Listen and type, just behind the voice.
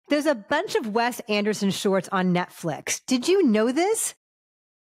There's a bunch of Wes Anderson shorts on Netflix. Did you know this?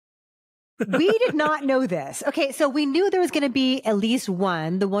 We did not know this. Okay, so we knew there was going to be at least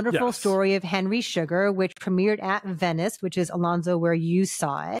one, The Wonderful Story of Henry Sugar, which premiered at Venice, which is, Alonso, where you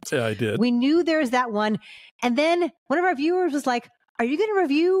saw it. Yeah, I did. We knew there's that one. And then one of our viewers was like, are you going to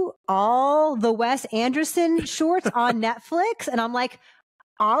review all the Wes Anderson shorts on Netflix? And I'm like,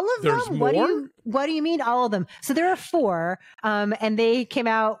 all of There's them? more? What do you mean all of them? So there are 4, and they came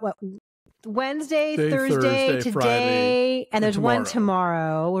out, Wednesday, Thursday, today, Friday, and there's one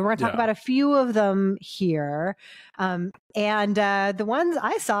tomorrow. We're going to talk about a few of them here. And the ones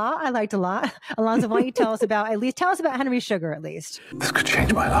I saw, I liked a lot. Alonso, why don't you tell us about Henry Sugar, at least. This could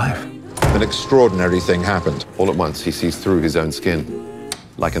change my life. An extraordinary thing happened. All at once, he sees through his own skin.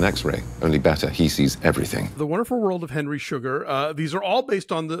 Like an X-ray, only better. He sees everything. The Wonderful World of Henry Sugar. These are all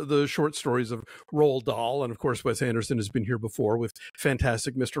based on the short stories of Roald Dahl. And of course, Wes Anderson has been here before with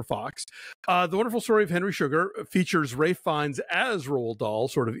Fantastic Mr. Fox. The Wonderful Story of Henry Sugar features Ralph Fiennes as Roald Dahl,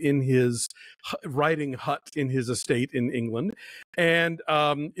 sort of in his writing hut in his estate in England. And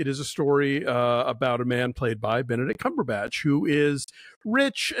it is a story about a man played by Benedict Cumberbatch, who is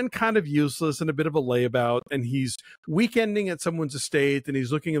rich and kind of useless and a bit of a layabout. And he's weekending at someone's estate, and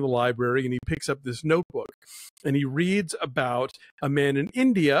he's looking in the library, and he picks up this notebook, and he reads about a man in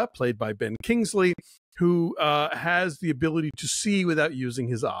India, played by Ben Kingsley, who has the ability to see without using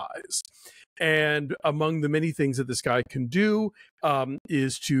his eyes. And among the many things that this guy can do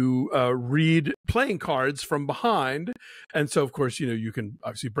is to read playing cards from behind. And so, of course, you can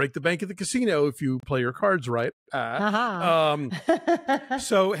obviously break the bank at the casino if you play your cards right.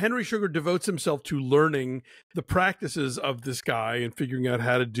 So Henry Sugar devotes himself to learning the practices of this guy and figuring out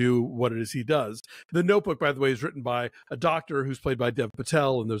how to do what it is he does. The Notebook, by the way, is written by a doctor who's played by Dev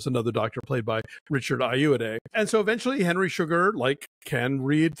Patel, and there's another doctor played by Richard Ayoade. And so eventually Henry Sugar can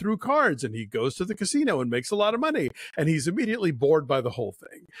read through cards, and he goes to the casino and makes a lot of money, and he's immediately bored by the whole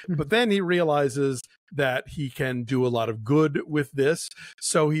thing. But then he realizes that he can do a lot of good with this,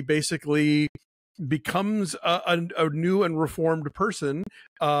 so he basically becomes a new and reformed person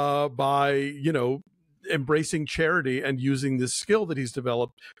by embracing charity and using this skill that he's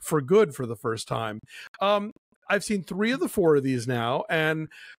developed for good for the first time. I've seen 3 of the 4 of these now, and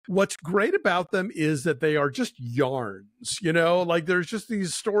what's great about them is that they are just yarns, there's just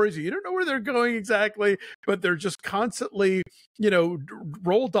these stories, you don't know where they're going exactly, but they're just constantly,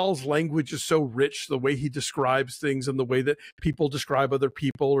 Roald Dahl's language is so rich, the way he describes things and the way that people describe other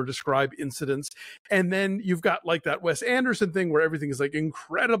people or describe incidents. And then you've got that Wes Anderson thing where everything is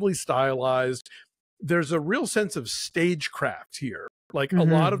incredibly stylized. There's a real sense of stagecraft here. A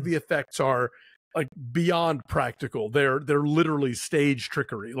lot of the effects are beyond practical. They're literally stage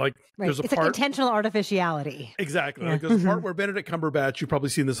trickery. There's a part, intentional artificiality. Exactly. There's a part where Benedict Cumberbatch, you've probably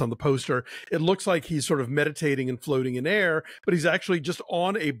seen this on the poster, it looks like he's sort of meditating and floating in air, but he's actually just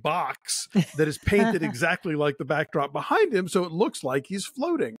on a box that is painted exactly like the backdrop behind him, so it looks like he's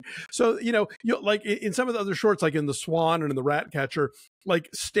floating. So in some of the other shorts, like in the Swan and in the Ratcatcher,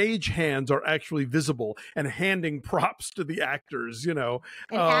 stage hands are actually visible and handing props to the actors, and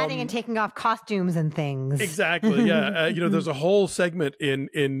adding and taking off costumes and things. Exactly. Yeah. There's a whole segment in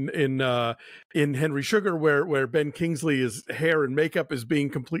Henry Sugar where Ben Kingsley's hair and makeup is being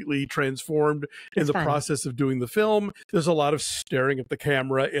completely transformed in the process of doing the film. There's a lot of staring at the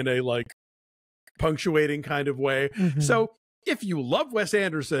camera in a punctuating kind of way. So if you love Wes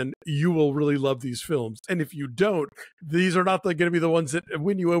Anderson, you will really love these films. And if you don't, these are not going to be the ones that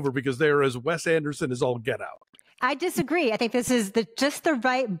win you over, because they are as Wes Anderson as all get out. I disagree. I think this is just the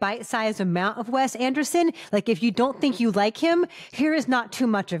right bite-sized amount of Wes Anderson. If you don't think you like him, here is not too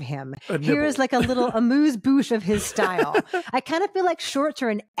much of him. Here is a little amuse-bouche of his style. I kind of feel like shorts are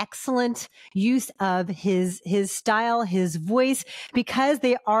an excellent use of his style, his voice, because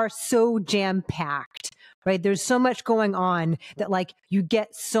they are so jam-packed. Right? There's so much going on that you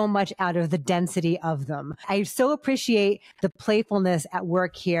get so much out of the density of them. I so appreciate the playfulness at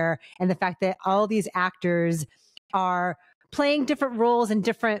work here, and the fact that all these actors are playing different roles in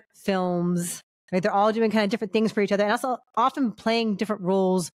different films. Right? They're all doing kind of different things for each other, and also often playing different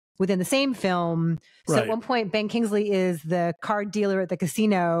roles within the same film. So at one point, Ben Kingsley is the card dealer at the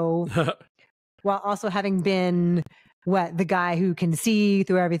casino, while also having been the guy who can see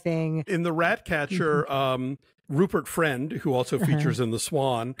through everything. In the Ratcatcher, Rupert Friend, who also features in the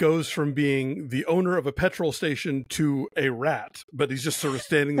Swan, goes from being the owner of a petrol station to a rat, but he's just sort of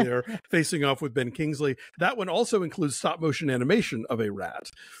standing there facing off with Ben Kingsley. That one also includes stop motion animation of a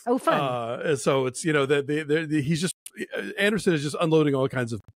rat. Oh, fun. So it's, Anderson is just unloading all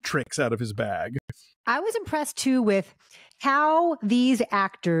kinds of tricks out of his bag. I was impressed too with how these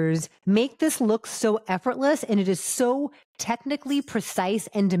actors make this look so effortless, and it is so technically precise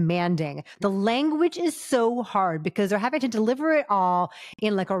and demanding. The language is so hard because they're having to deliver it all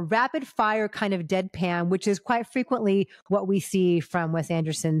in like a rapid fire kind of deadpan, which is quite frequently what we see from Wes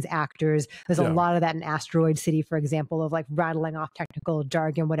Anderson's actors. There's a lot of that in Asteroid City, for example, of like rattling off technical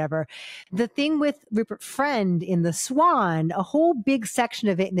jargon, whatever. The thing with Rupert Friend in The Swan, a whole big section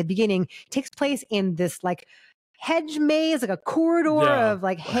of it in the beginning takes place in this like hedge maze, like a corridor of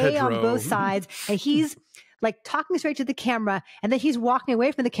like hay on both sides. And he's like talking straight to the camera, and then he's walking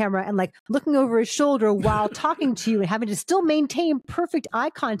away from the camera and like looking over his shoulder while talking to you and having to still maintain perfect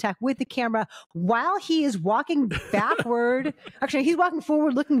eye contact with the camera while he is walking backward. Actually, he's walking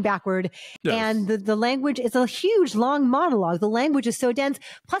forward, looking backward. Yes. And the language is a huge, long monologue. The language is so dense.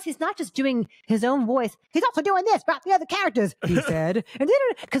 Plus, he's not just doing his own voice. He's also doing this about the other characters, he said. And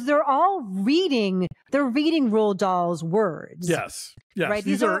because they're all reading, Roald Dahl's words. Yes. Yes, right?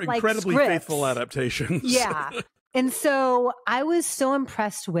 These are incredibly faithful adaptations. Yeah. And so I was so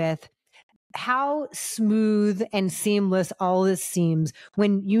impressed with how smooth and seamless all this seems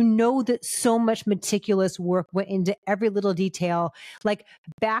when you know that so much meticulous work went into every little detail, like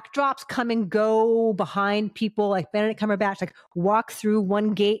backdrops come and go behind people, like Benedict Cumberbatch, like walk through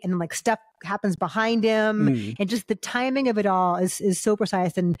one gate and like stuff happens behind him. And just the timing of it all is so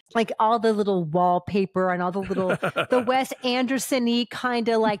precise. And like all the little wallpaper and all the little, the Wes Anderson-y kind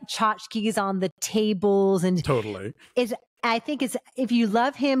of like tchotchkes on the tables. And totally. I think if you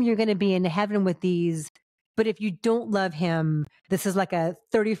love him, you're going to be in heaven with these. But if you don't love him, this is like a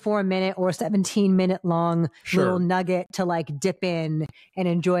 34-minute or 17-minute long little nugget to like dip in and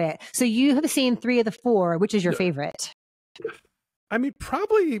enjoy it. So you have seen 3 of the 4. Which is your favorite? I mean,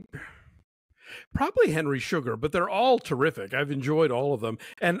 probably Henry Sugar, but they're all terrific. I've enjoyed all of them.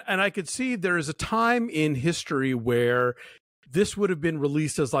 And I could see there is a time in history where this would have been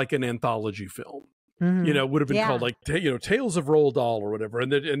released as like an anthology film. You know, would have been called like, Tales of Roald Dahl or whatever.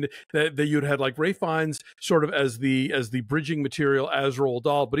 And that you'd had like Ralph Fiennes sort of as the bridging material as Roald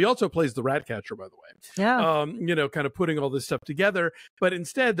Dahl, but he also plays the Ratcatcher, by the way. Yeah. Kind of putting all this stuff together. But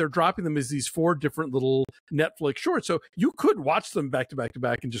instead they're dropping them as these 4 different little Netflix shorts. So you could watch them back to back to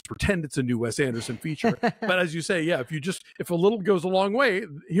back and just pretend it's a new Wes Anderson feature. But as you say, if a little goes a long way,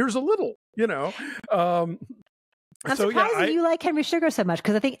 here's a little, I'm surprised that you like Henry Sugar so much,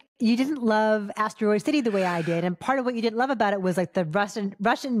 because I think you didn't love Asteroid City the way I did. And part of what you didn't love about it was like the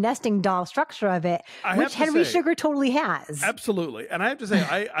Russian nesting doll structure of it, which Henry Sugar totally has. Absolutely. And I have to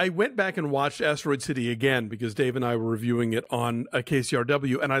say, I went back and watched Asteroid City again because Dave and I were reviewing it on a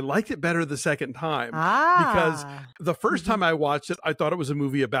KCRW, and I liked it better the second time. Because the first time I watched it, I thought it was a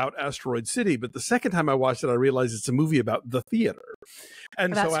movie about Asteroid City. But the second time I watched it, I realized it's a movie about the theater.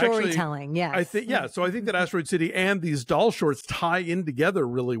 And about so storytelling, actually, so I think that Asteroid City and these doll shorts tie in together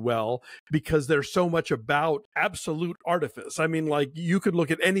really well because they're so much about absolute artifice. I mean, like you could look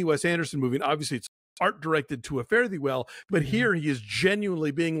at any Wes Anderson movie, and obviously it's art directed to a fare thee well, but here he is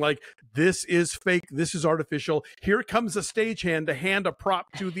genuinely being like, this is fake, this is artificial. Here comes a stagehand to hand a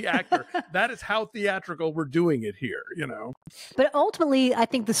prop to the actor. That is how theatrical we're doing it here, But ultimately, I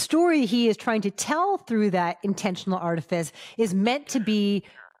think the story he is trying to tell through that intentional artifice is meant to be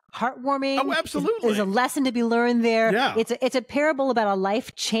heartwarming. Oh, absolutely. There's a lesson to be learned there. Yeah. It's a parable about a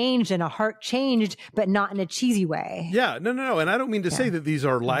life changed and a heart changed, but not in a cheesy way. Yeah, no. And I don't mean to say that these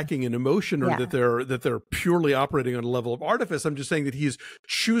are lacking in emotion or that they're purely operating on a level of artifice. I'm just saying that he's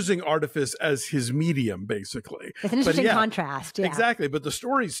choosing artifice as his medium, basically. It's an interesting contrast. Yeah. Exactly. But the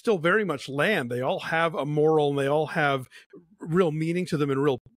stories still very much land. They all have a moral and they all have real meaning to them and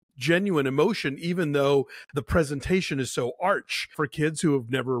real genuine emotion, even though the presentation is so arch. For kids who have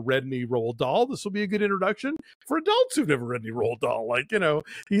never read any Roald Dahl, this will be a good introduction. For adults who've never read any Roald Dahl,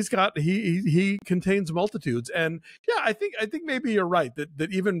 he contains multitudes. And I think maybe you're right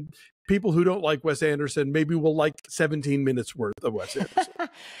that even people who don't like Wes Anderson maybe will like 17 minutes worth of Wes Anderson.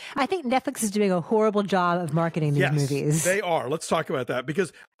 I think Netflix is doing a horrible job of marketing these movies. They are. Let's talk about that,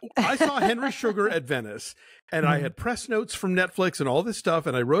 because I saw Henry Sugar at Venice, and I had press notes from Netflix and all this stuff,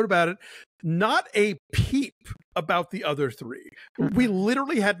 and I wrote about it. Not a peep about the other 3. We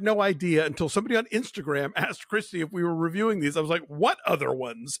literally had no idea until somebody on Instagram asked Christy if we were reviewing these. I was like, what other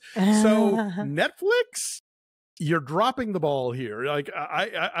ones? So Netflix, you're dropping the ball here. Like,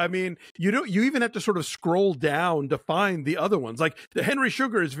 I mean, you even have to sort of scroll down to find the other ones. Like the Henry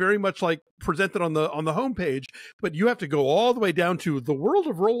Sugar is very much like presented on the homepage, but you have to go all the way down to The World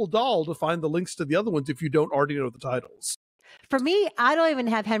of Roald Dahl to find the links to the other ones if you don't already know the titles. For me, I don't even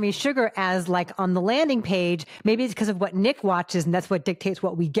have Henry Sugar as like on the landing page. Maybe it's because of what Nick watches, and that's what dictates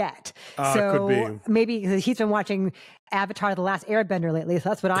what we get. So could be. Maybe he's been watching Avatar: The Last Airbender lately, so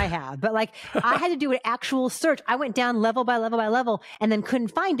that's what I have. But like, I had to do an actual search. I went down level by level by level and then couldn't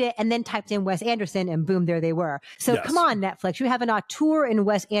find it, and then typed in Wes Anderson, and boom, there they were. So come on, Netflix. You have an auteur in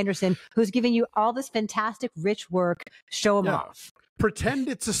Wes Anderson who's giving you all this fantastic, rich work. Show him off. Pretend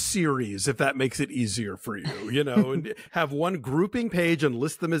it's a series if that makes it easier for you, you know, and have one grouping page and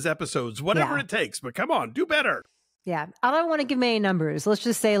list them as episodes, whatever it takes. But come on, do better. Yeah. I don't want to give many numbers. Let's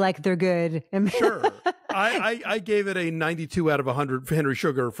just say like they're good. Sure. I gave it a 92 out of 100 for Henry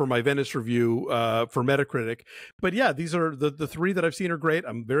Sugar for my Venice review for Metacritic. But yeah, these are the three that I've seen are great.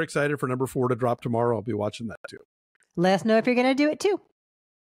 I'm very excited for number 4 to drop tomorrow. I'll be watching that too. Let us know if you're going to do it too.